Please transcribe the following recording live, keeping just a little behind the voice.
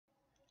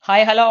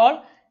Hi hello all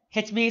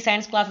HB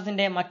science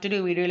ക്ലാസ്സസിന്റെ മറ്റൊരു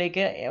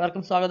വീഡിയോയിലേക്ക്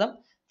ഏവർക്കും സ്വാഗതം.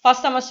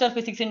 First semester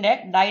ഫിസിക്സിന്റെ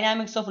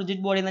dynamics of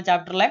rigid body എന്ന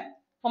ചാപ്റ്ററിലെ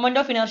moment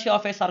of inertia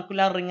of A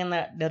circular ring എന്ന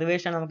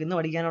ഡെറിവേഷൻ ആണ് നമുക്ക് ഇന്ന്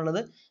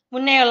പഠിക്കാനുള്ളത്.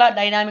 മുന്നേയുള്ള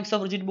ഡൈനാമിക്സ്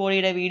ഓഫ് റിജിഡ്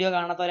ബോഡിയുടെ വീഡിയോ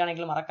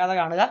കാണാത്തവരാണെങ്കിൽ മറക്കാതെ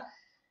കാണുക.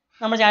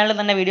 നമ്മുടെ ചാനലിൽ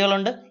തന്നെ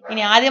വീഡിയോകളുണ്ട്.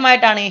 ഇനി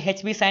ആദ്യമായിട്ടാണ് ഈ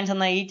HB സയൻസ്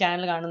എന്ന ഈ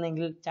ചാനൽ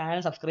കാണുന്നതെങ്കിൽ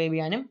ചാനൽ സബ്സ്ക്രൈബ്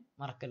ചെയ്യാനും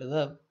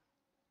മറക്കരുത്.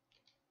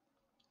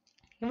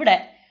 ഇവിടെ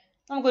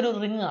നമുക്കൊരു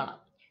റിംഗ് കാണാം.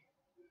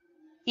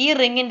 ഈ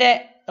റിംഗിന്റെ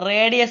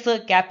റേഡിയസ്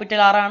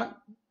ക്യാപിറ്റൽ R ആണ്.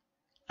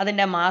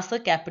 അതിന്റെ മാസ്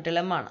ക്യാപിറ്റൽ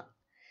M ആണ്.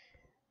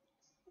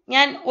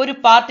 ഞാൻ ഒരു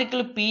പാർട്ടിക്കിൾ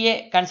P യെ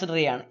കൺസിഡർ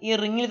ചെയ്യാണ്. ഈ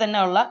റിംഗിൽ തന്നെ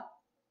ഉള്ള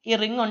ഈ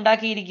റിംഗ്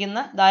ഉണ്ടാക്കിയിരിക്കുന്ന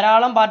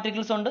ധാരാളം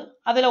പാർട്ടിക്കിൾസ് ഉണ്ട്.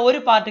 അതിൽ ഒരു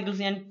പാർട്ടിക്കിൾ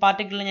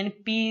ഞാൻ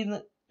P എന്ന്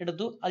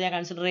എടുത്തു. അത് ഞാൻ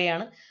കൺസിഡർ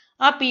ചെയ്യാണ്.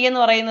 ആ P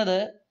എന്ന് പറയുന്നത്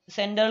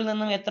സെന്ററിൽ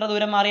നിന്നും എത്ര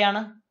ദൂരം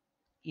മാറിയാണ്?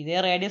 ഇതേ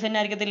റേഡിയസ്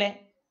തന്നെ ആയിരിക്കത്തില്ലേ?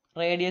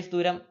 റേഡിയസ്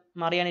ദൂരം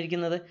മാറിയാണ്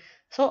ഇരിക്കുന്നത്.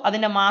 സോ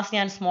അതിന്റെ മാസ്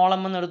ഞാൻ സ്മോൾ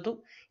m എന്ന് എടുത്തു.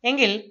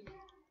 എങ്കിൽ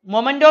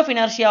moment of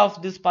inertia of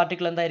this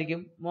particle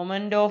എന്തായിരിക്കും?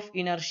 Moment of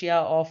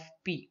inertia of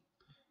P.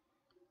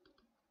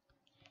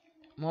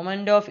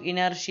 Moment of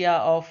inertia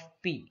of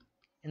P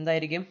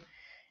എന്തായിരിക്കും?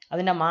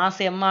 അതിന്റെ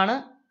മാസ് m ആണ്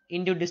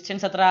ഇൻറ്റു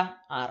ഡിസ്റ്റൻസ് എത്ര?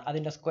 R.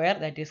 അതിന്റെ square,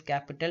 that is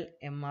capital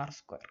MR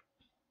square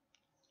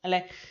അല്ലെ.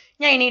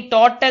 ഞാൻ ഇനി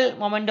total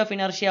moment of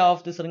inertia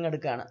of this ring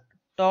എടുക്കുകയാണ്.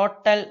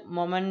 Total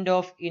moment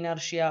of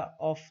inertia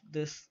of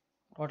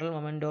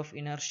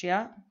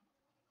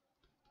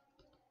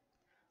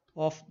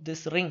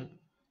ring.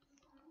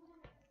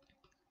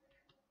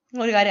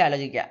 ഒരു കാര്യം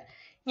ആലോചിക്കുക.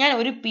 ഞാൻ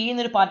ഒരു P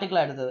എന്നൊരു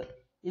പാർട്ടിക്കിളാണ് എടുത്തത്.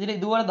 ഇതിൽ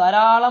ഇതുപോലെ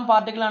ധാരാളം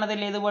പാർട്ടിക്കിൾ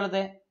ആണതല്ലേ?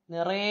 ഇതുപോലത്തെ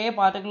നിറയെ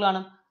പാർട്ടിക്കിൾ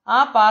കാണും. ആ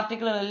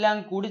പാർട്ടിക്കിളെല്ലാം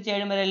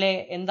കൂടിച്ചേരുമ്പോഴല്ലേ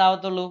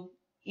എന്താവത്തുള്ളൂ?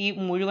 ഈ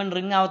മുഴുവൻ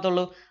റിംഗ്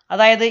ആവത്തുള്ളൂ.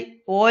 അതായത്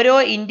ഓരോ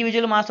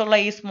ഇൻഡിവിജ്വൽ മാസമുള്ള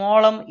ഈ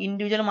സ്മോളും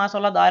ഇൻഡിവിജ്വൽ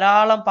മാസമുള്ള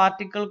ധാരാളം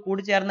പാർട്ടിക്കിൾ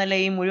കൂടിച്ചേർന്നല്ലേ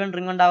ഈ മുഴുവൻ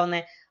റിംഗ്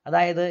ഉണ്ടാവുന്നത്.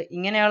 അതായത്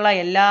ഇങ്ങനെയുള്ള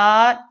എല്ലാ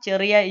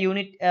ചെറിയ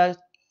യൂണിറ്റ്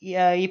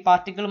ഈ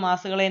പാർട്ടിക്കിൾ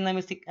മാസുകളെ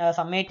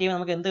സമ്മേറ്റ് ചെയ്യുമ്പോൾ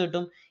നമുക്ക് എന്ത്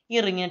കിട്ടും?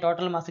 ഈ റിംഗിന്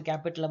ടോട്ടൽ മാസ്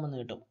ക്യാപിറ്റൽ M എന്ന്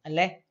കിട്ടും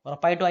അല്ലേ?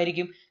 ഉറപ്പായിട്ടും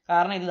ആയിരിക്കും.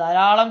 കാരണം ഇത്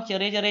ധാരാളം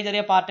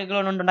ചെറിയ പാർട്ടിക്കിൾ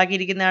കൊണ്ട്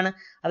ഉണ്ടാക്കിയിരിക്കുന്നതാണ്.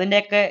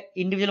 അതിന്റെയൊക്കെ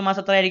ഇൻഡിവിജ്വൽ മാസ്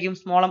എത്ര ആയിരിക്കും?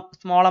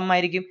 സ്മോൾ m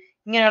ആയിരിക്കും.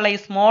 ഇങ്ങനെയുള്ള ഈ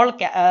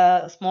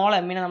സ്മോൾ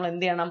എമ്മിനെ നമ്മൾ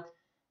എന്ത് ചെയ്യണം?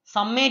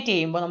 സമ്മേറ്റ്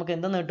ചെയ്യുമ്പോൾ നമുക്ക്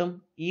എന്തെന്ന് കിട്ടും?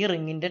 ഈ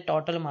റിംഗിന്റെ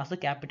ടോട്ടൽ മാസ്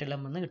ക്യാപിറ്റൽ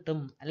M എന്ന് കിട്ടും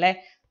അല്ലേ?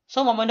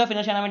 സോ മൊമെന്റ് ഓഫ്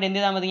ഇനർഷ്യ കാണാൻ വേണ്ടി എന്ത്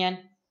ചെയ്താൽ മതി? ഞാൻ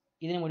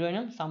ഇതിന്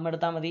മുഴുവനും സം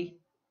എടുത്താൽ മതി.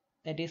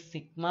 That is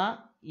sigma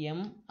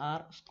MR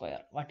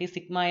square. What is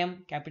sigma M?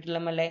 Capital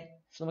M അല്ലേ?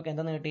 സോ നമുക്ക്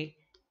എന്തെന്ന് കിട്ടി?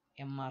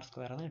 MR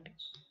സ്ക്വയർ എന്ന് കിട്ടി.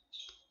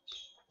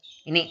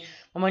 ഇനി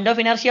moment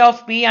of inertia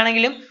of P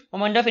ആണെങ്കിലും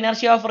moment of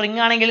inertia of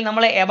ring ആണെങ്കിലും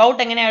നമ്മൾ എബൌട്ട്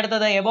എങ്ങനെയാണ്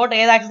എടുത്തത്? എബൌട്ട്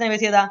ഏത് ആക്സിസിനെ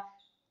ബേസ് ചെയ്താ?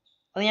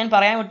 അത് ഞാൻ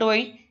പറയാൻ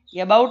വിട്ടുപോയി.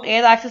 എബൌട്ട്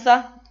ഏത് ആക്സിസാ?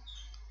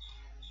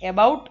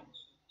 എബൌട്ട്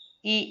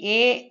ഈ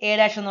A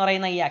ഡാഷ് എന്ന്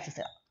പറയുന്ന ഈ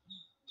ആക്സിസ്.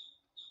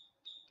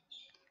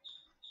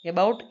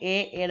 എബൌട്ട്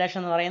A ഡാഷ്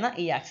എന്ന് പറയുന്ന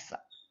ഈ ആക്സിസ്.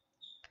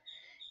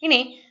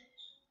 ഇനി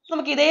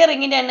നമുക്ക് ഇതേ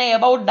റിംഗിന്റെ തന്നെ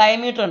എബൌട്ട്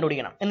ഡയമീറ്റർ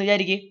കണ്ടുപിടിക്കണം എന്ന്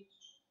വിചാരിക്കുക.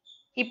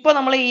 ഇപ്പൊ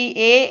നമ്മൾ ഈ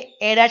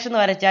A ഡാഷ്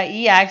എന്ന് വരച്ച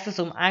ഈ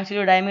ആക്സിസും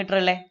ആക്ച്വലി ഡയമീറ്റർ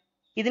അല്ലേ?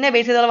 ഇതിനെ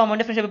ബേസ് ചെയ്തുള്ള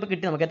മൊമെന്റ് ഓഫ് ഇനർഷ്യ ഇപ്പൊ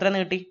കിട്ടി. നമുക്ക് എത്രയെന്ന്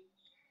കിട്ടി?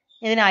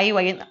 ഇതിനെ I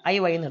y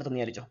എന്ന് എടുത്തെന്ന്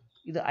വിചാരിച്ചോ.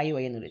 ഇത് I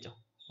y എന്ന് വിളിച്ചോ.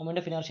 Moment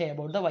of inertia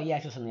about the y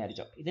axis എന്ന്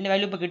വിചാരിച്ചോ. ഇതിന്റെ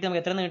വാല്യൂ ഇപ്പൊ കിട്ടി.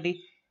 നമുക്ക് എത്രയെന്ന് കിട്ടി?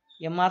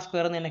 MR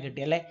സ്ക്വയർ എന്ന് തന്നെ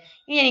കിട്ടി അല്ലേ?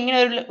 ഇനി ഞാൻ ഇങ്ങനെ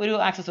ഒരു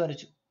ആക്സിസ്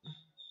വരച്ചു.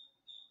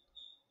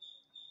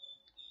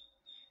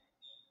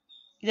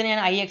 ഇതിനെ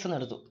ഞാൻ IX എന്ന്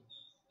എടുത്തു.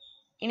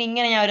 ഇനി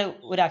ഇങ്ങനെ ഞാൻ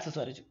ഒരു ആക്സിസ്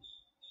വരച്ചു.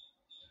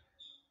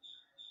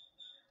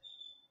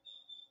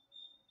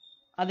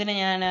 അതിനെ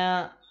ഞാൻ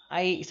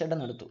IZ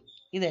എന്ന് എടുത്തു.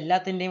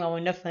 ഇതെല്ലാത്തിൻ്റെയും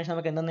മൊമെന്റ് ഓഫ് ഇനർഷ്യ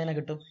നമുക്ക് എന്തെന്ന് തന്നെ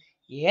കിട്ടും?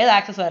 ഏത്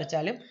ആക്സിസ്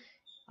വരച്ചാലും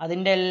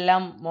അതിൻ്റെ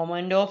എല്ലാം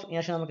മൊമെന്റ് ഓഫ്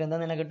ഇനർഷ്യ നമുക്ക്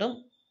എന്തെന്ന് തന്നെ കിട്ടും?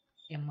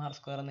 MR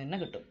സ്ക്വയർ എന്ന് തന്നെ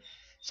കിട്ടും.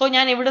 സോ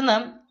ഞാൻ ഇവിടുന്ന്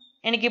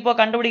എനിക്കിപ്പോൾ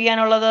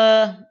കണ്ടുപിടിക്കാനുള്ളത്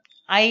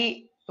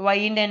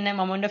IYന്റെ തന്നെ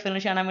മൊമെന്റ് ഓഫ്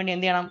ഇനർഷ്യ കാണാൻ വേണ്ടി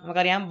എന്ത് ചെയ്യണം?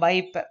 നമുക്കറിയാം by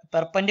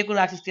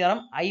perpendicular axis theorem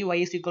IY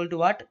is equal to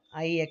what?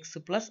 IX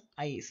plus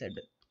IZ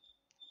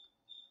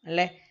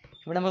അല്ലേ?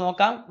 ഇവിടെ നമുക്ക്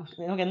നോക്കാം.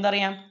 നമുക്ക്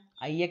എന്തറിയാം?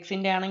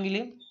 IXന്റെ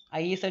ആണെങ്കിലും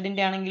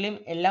IZന്റെ ആണെങ്കിലും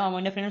എല്ലാ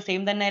മൊമെന്റ് ഓഫ് ഇനർഷ്യ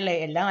സെയിം തന്നെ അല്ലേ?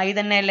 എല്ലാം I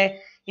തന്നെ അല്ലേ?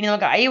 ഇനി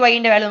നമുക്ക്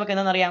IYന്റെ വാല്യൂ നമുക്ക്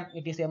എന്താണെന്നറിയാം?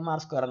 ഇറ്റ് ഈസ് MR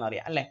സ്ക്വയർ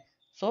എന്നറിയാം അല്ലേ?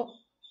 So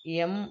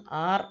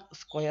MR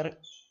square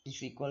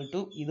is equal to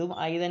ഇതും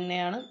I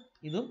തന്നെയാണ്,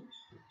 ഇതും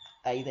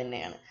I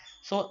തന്നെയാണ്.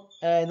 സോ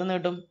എന്തെന്ന്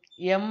കിട്ടും?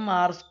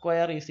 MR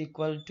square is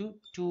equal to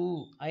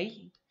 2I.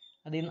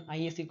 അതിൽ നിന്ന്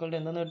I ഈസ് ഈക്വൽ ടു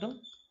എന്തെന്ന് കിട്ടും?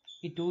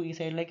 ഈ 2 ഈ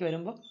സൈഡിലേക്ക്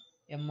വരുമ്പോൾ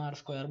MR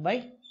സ്ക്വയർ ബൈ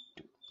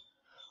 2.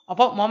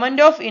 അപ്പോൾ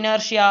moment of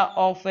inertia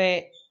of A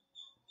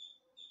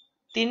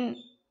thin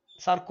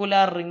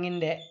circular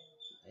റിംഗിന്റെ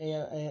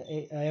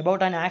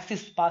about an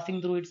axis passing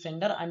through its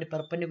center and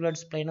perpendicular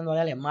its plane എന്ന്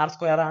പറഞ്ഞാൽ MR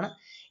സ്ക്വയർ ആണ്.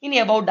 ഇനി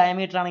about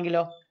diameter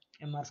ആണെങ്കിലോ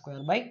MR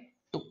square by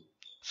 2.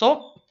 So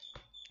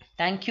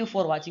thank you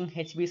for watching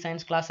HB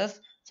science classes.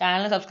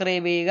 Channel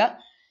subscribe ചെയ്യുക.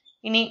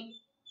 ഇനി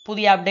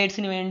പുതിയ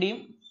അപ്ഡേറ്റ്സിന് വേണ്ടിയും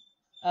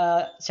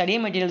study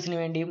മെറ്റീരിയൽസിന്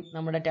വേണ്ടിയും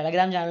നമ്മുടെ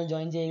ടെലഗ്രാം ചാനൽ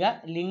ജോയിൻ ചെയ്യുക.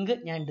 ലിങ്ക്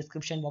ഞാൻ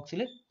ഡിസ്ക്രിപ്ഷൻ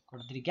ബോക്സിൽ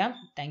കൊടുത്തിരിക്കാം.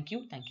 Thank you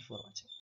for watching.